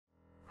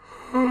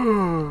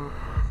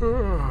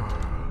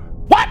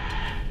What?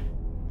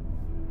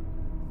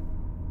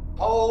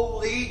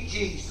 Holy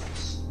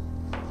Jesus.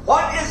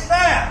 What is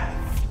that?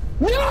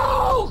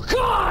 No,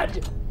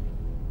 God!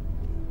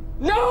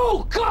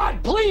 No,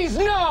 God, please,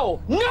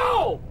 no!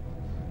 No!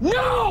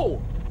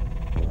 No!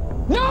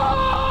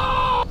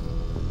 No!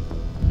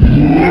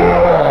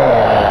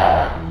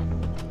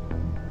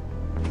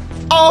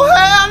 Oh,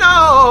 hell no!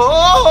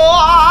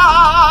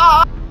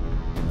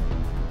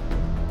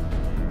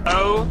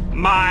 Oh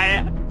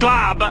my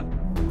glob!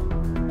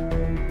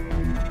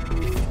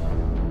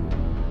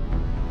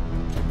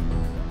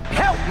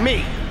 Help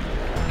me!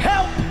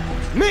 Help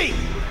me!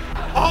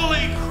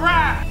 Holy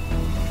crap!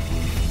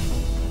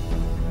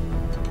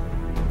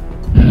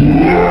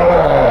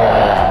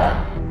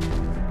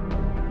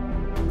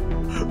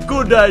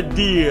 Good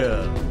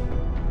idea.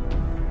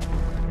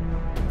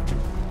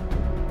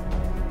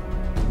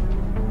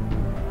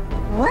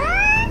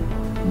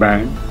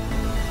 Bang.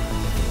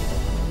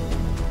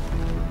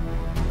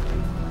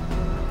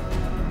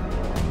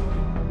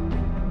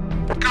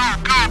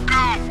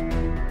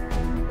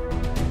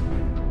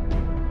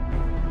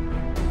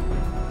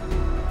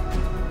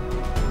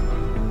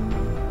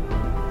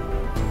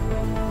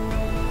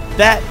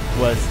 That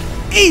was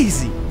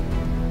easy.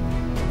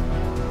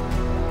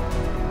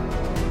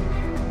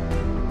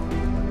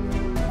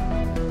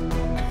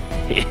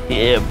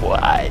 Yeah,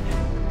 boy.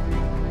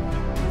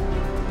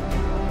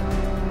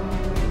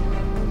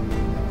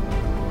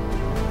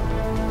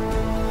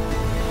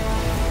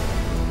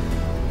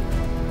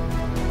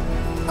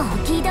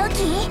 Okie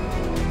dokie.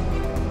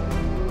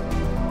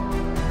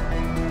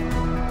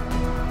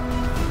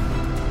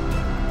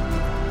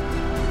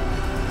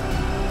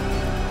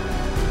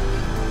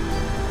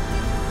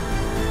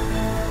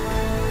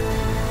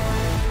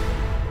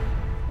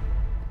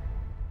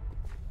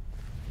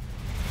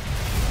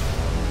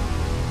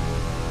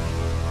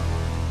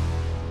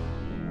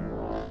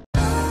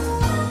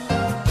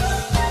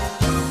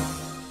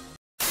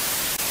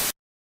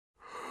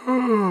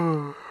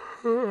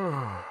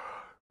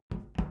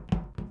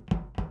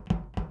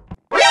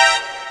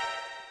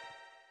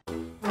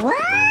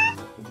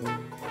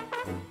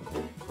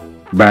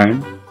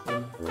 Bang.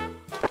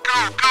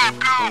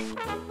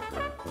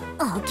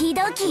 Okie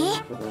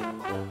dokie.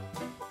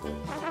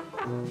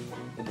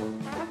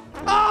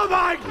 Oh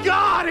my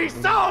God, he's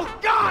so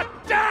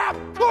goddamn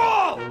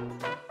cool!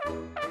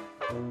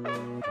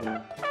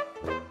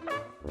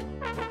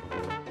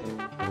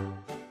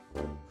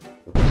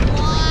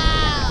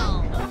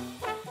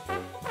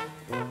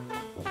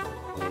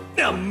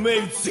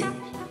 Amazing!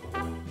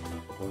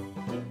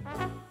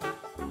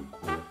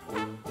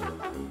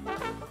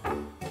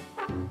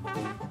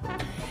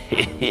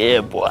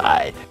 Yeah,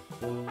 boy.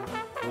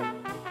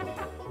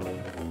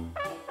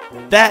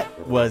 That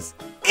was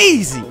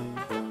easy!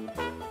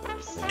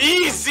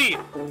 Easy!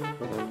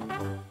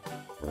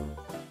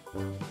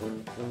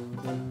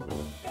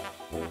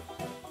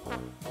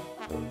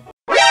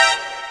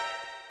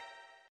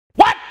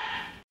 What?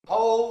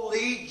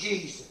 Holy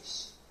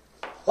Jesus.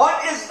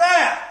 What is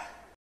that?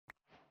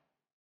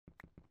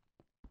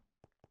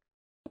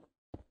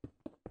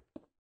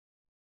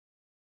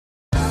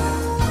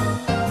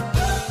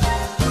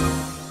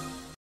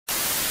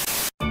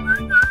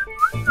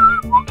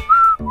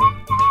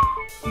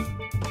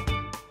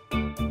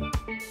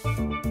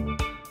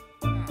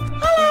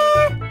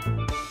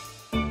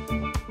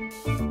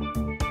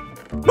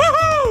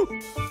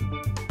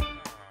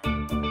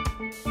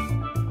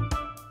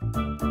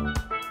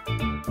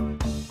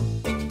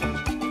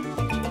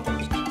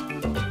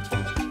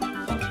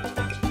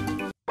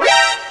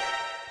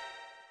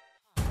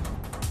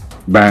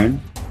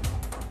 Bang.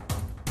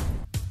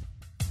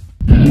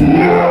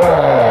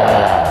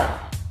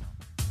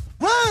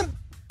 Run!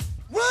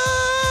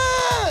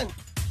 Run!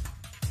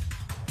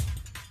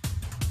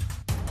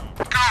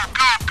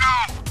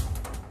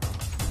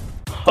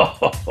 Ho,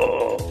 ho,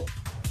 ho.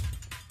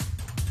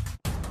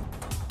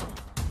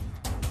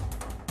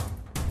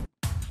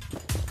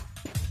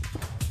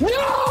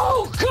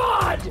 No,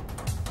 God!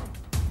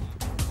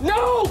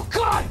 No,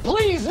 God,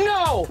 please,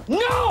 no!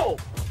 No!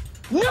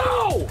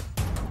 No!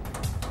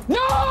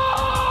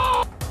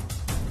 No!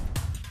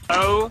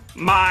 Oh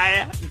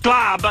my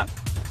glob!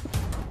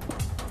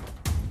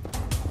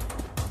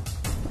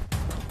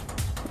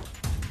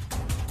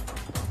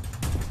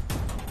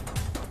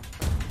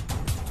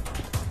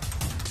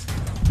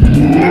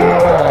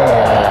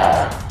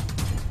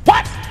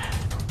 What?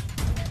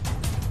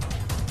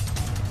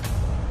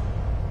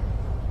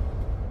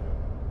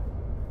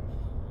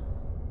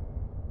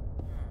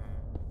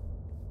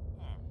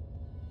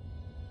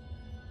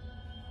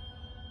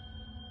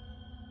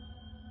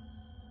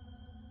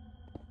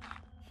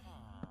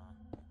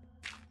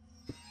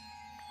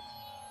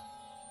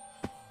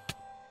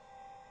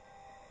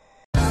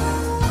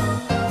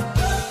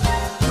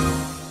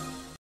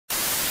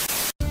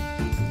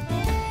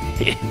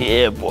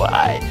 Yeah,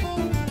 boy.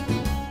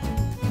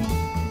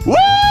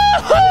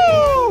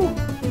 Woohoo!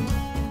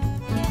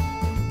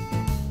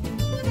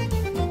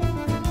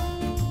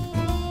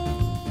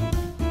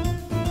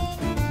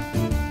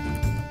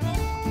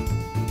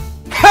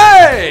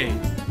 Hey!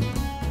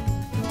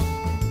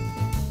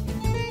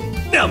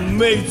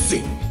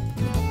 Amazing!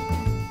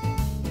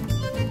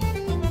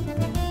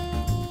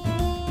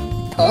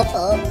 ポ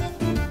ポ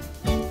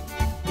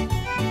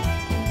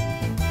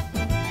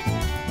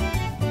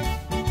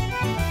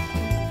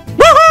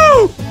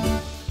Woohoo!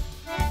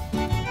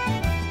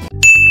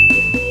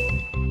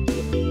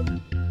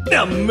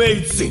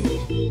 Amazing!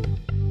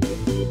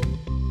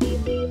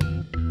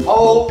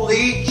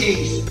 Holy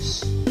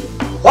Jesus.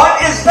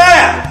 What is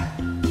that?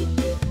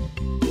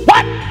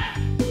 What?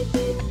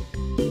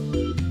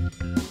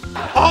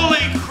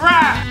 Holy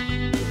crap!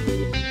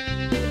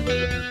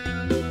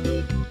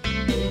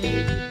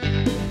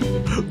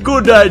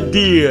 Good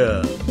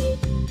idea!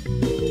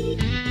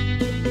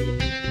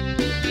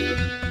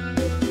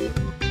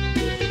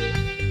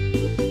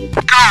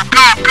 Go,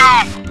 go, go!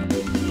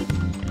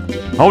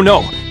 Oh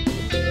no!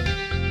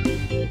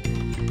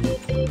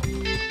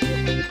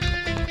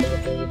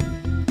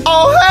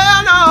 Oh,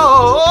 hell no!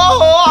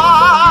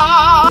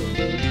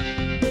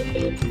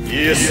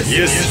 Yes,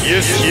 yes,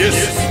 yes, yes!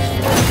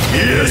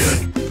 Yes!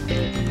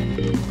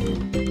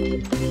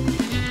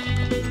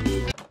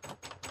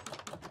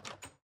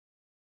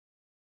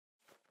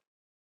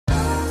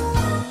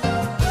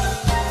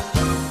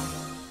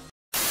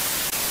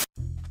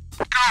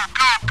 Go,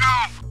 go, go!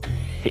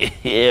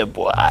 Yeah,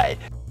 boy!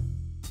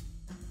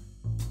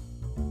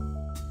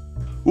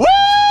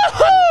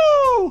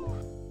 Woohoo!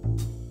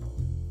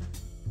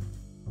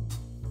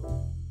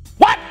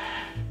 What?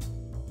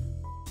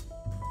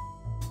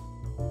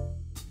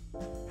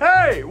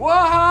 Hey,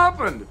 what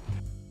happened?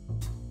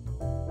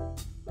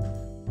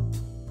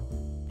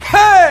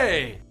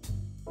 Hey!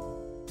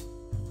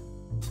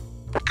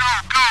 Go,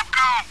 go,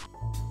 go!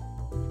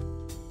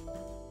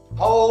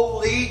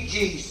 Holy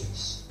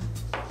Jesus.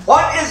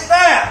 What is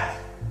that?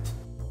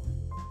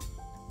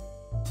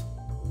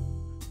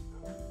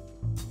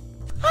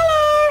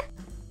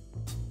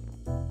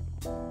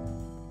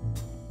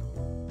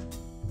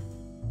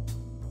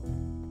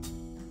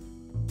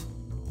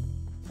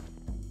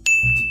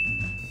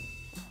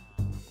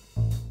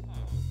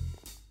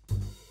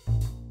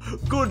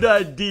 Good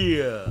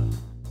idea!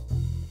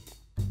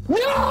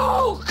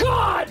 No,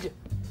 God!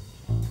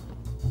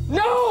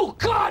 No,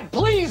 God,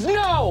 please,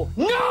 no!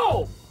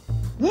 No!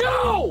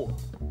 No!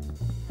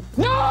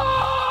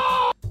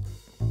 No!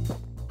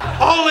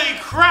 Holy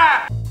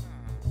crap!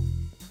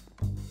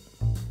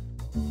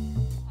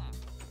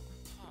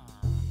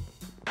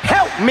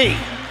 Help me!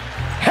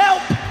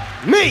 Help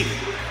me!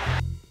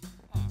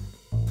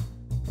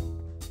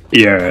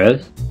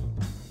 Yes.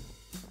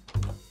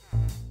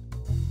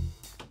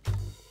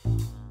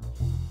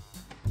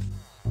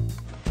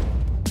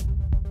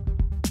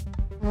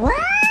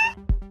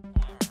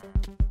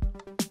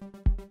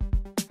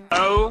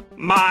 Oh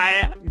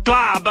my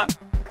glob!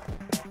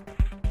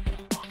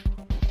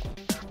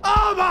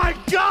 Oh my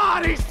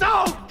god, he's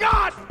so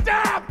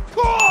goddamn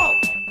cool!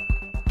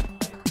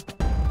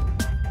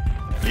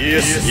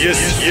 Yes, yes,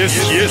 yes,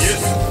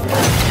 yes!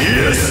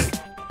 Yes!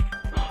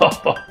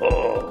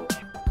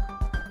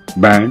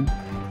 Ban.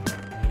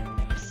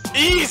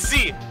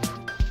 Easy!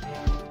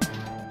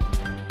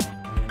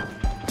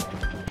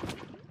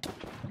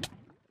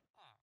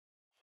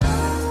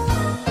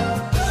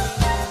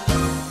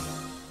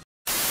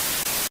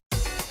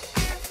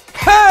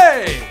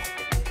 Hey!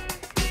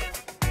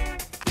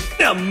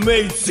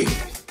 Amazing!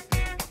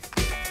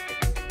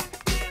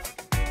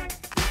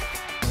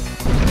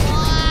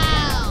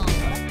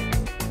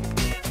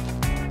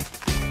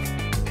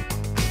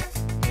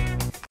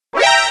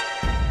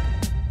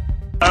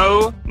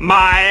 Oh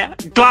my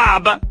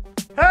glob!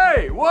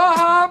 Hey, what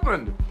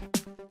happened?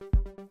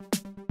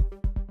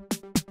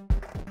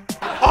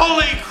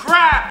 Holy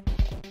crap!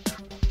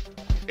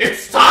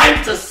 It's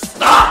time to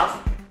stop!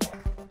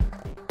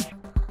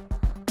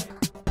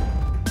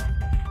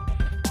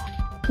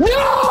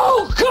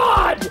 No,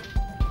 God!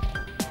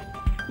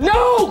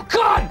 No,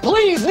 God,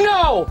 please,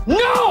 no!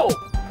 No!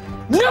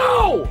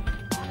 No!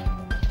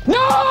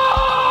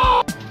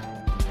 No!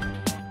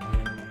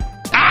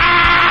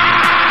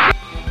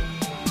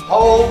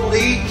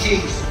 Holy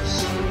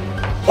Jesus.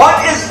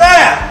 What is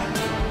that?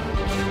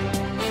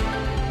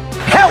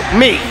 Help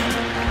me!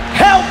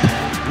 Help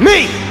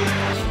me!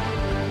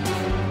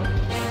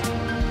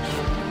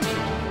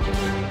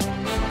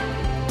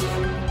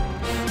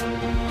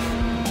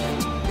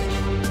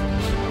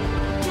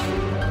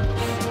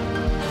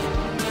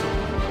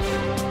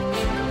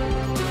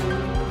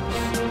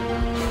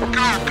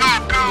 Go, go,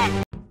 go!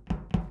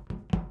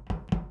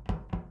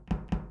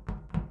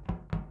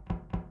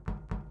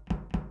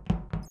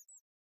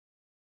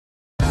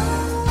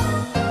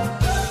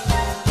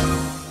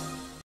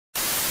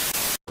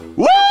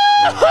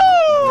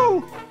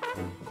 Woohoo!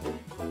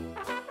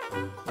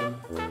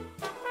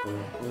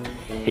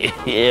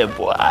 Yeah,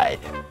 boy!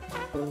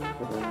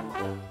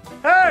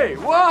 Hey,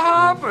 what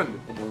happened?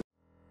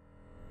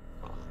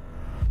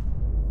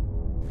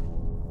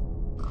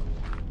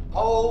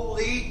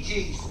 Holy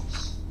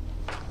Jesus.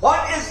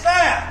 What is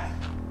that?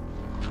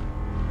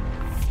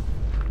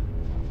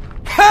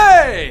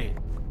 Hey!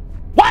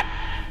 What?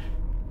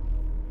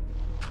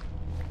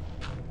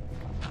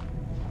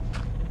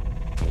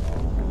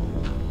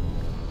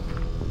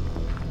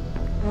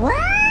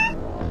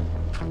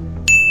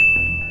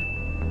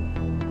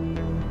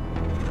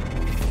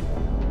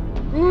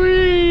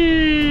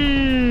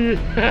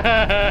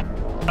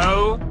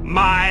 Oh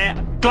my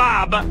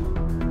glob.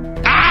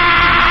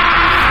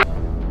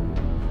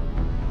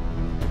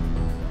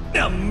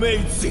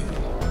 Amazing!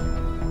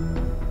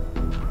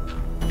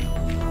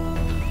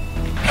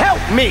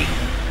 Help me!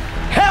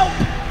 Help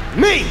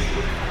me!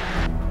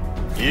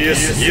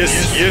 Yes,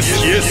 yes, yes,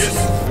 yes.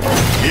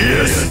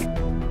 Yes.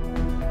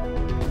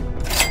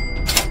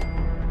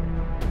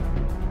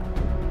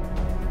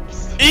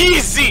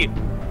 Easy.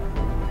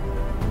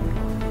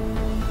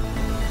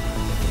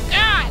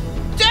 God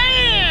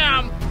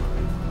damn!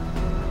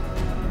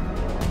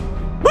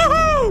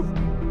 Woohoo!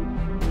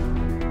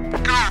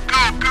 Go,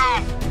 go, go!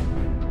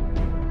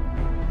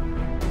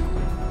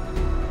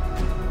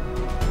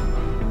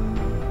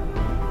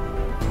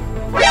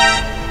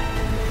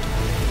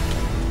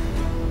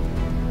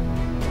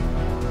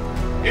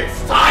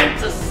 It's time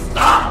to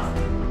stop!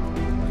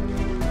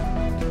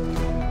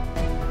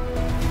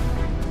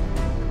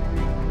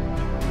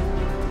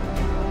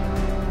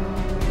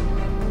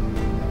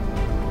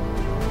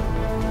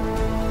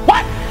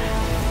 What?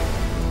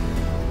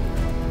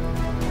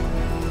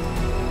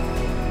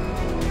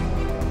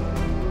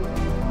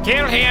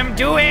 Kill him,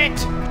 do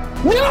it!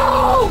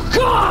 No,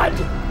 God!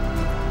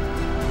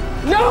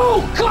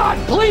 No, God,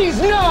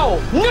 please, no!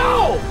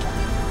 No!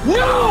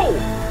 No!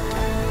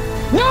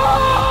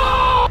 No!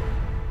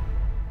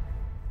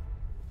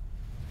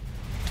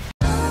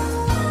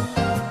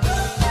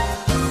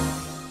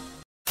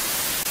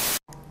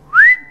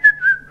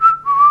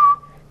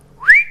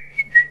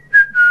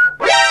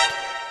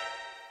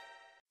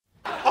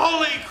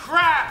 Holy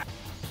crap!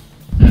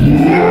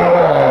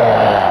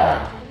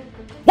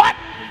 What?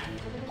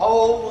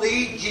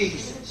 Holy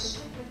Jesus.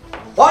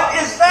 What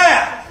is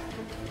that?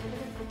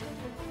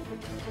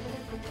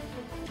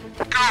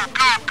 Go,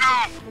 go, go!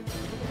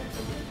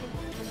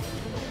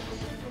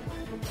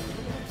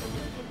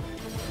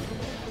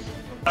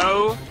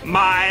 Oh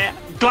my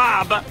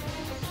glob!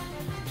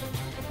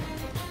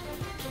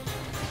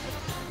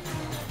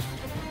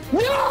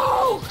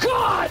 No,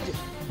 God!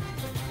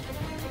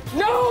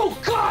 No,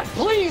 God,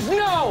 please,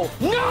 no!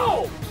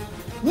 No!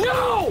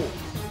 No!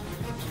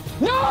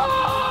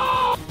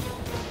 No!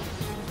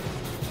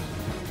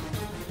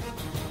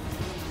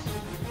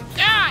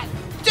 God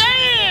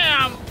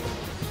damn!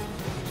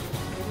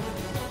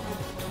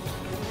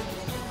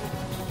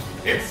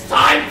 It's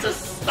time to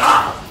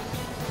stop!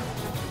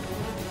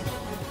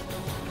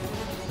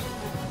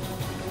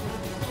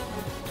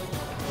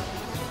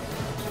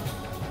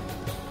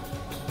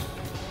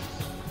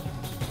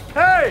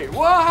 Hey,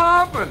 what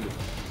happened?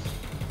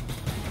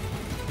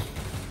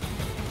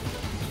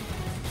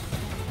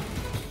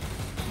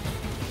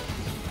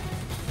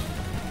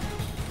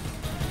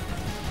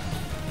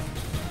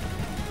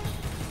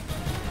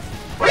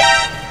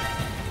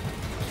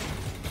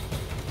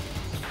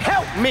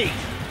 Help me!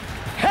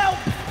 Help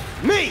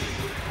me!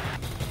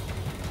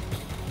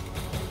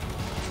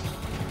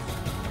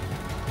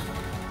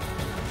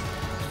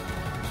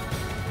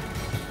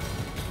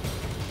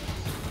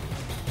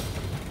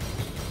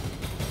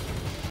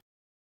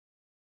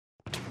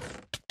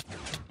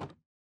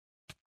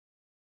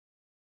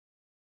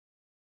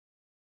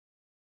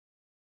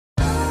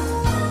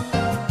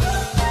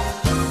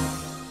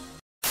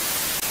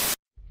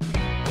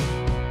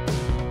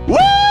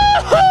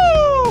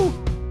 Woohoo!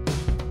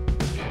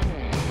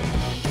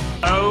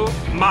 Oh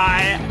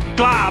my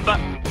glob!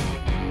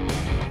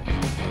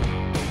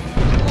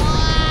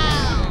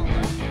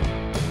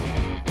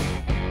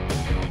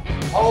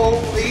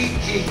 Holy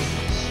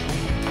Jesus.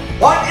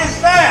 What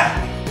is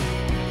that?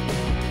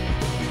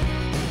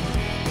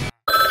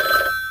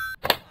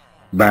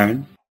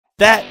 Ban.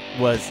 That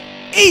was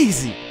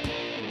easy.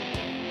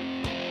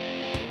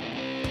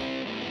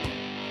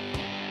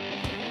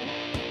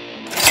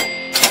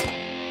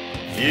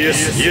 Yes,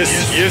 yes,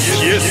 yes,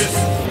 yes.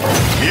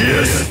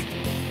 Yes.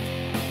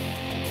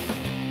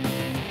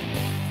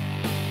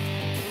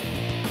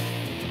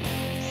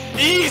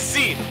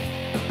 Easy.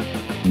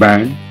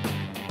 Ban.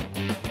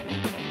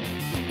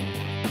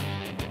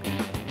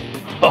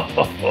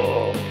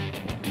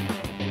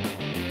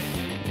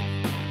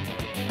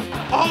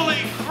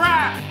 Holy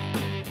crap!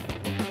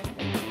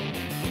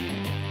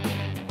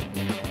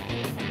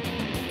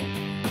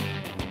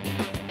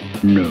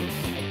 No.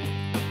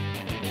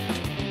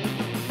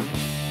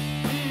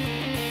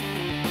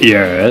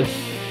 Yes.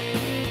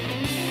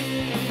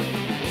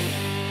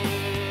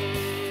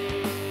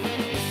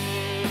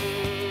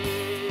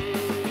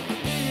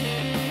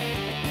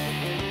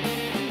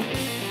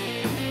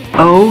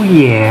 Oh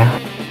yeah.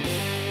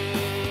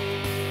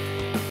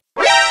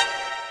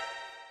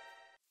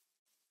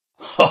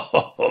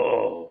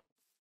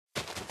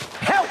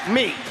 Help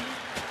me!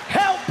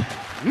 Help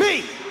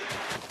me!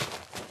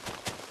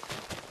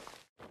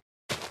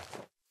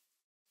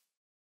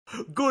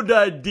 Good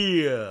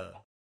idea.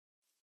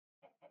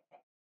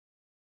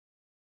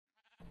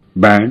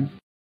 Ban.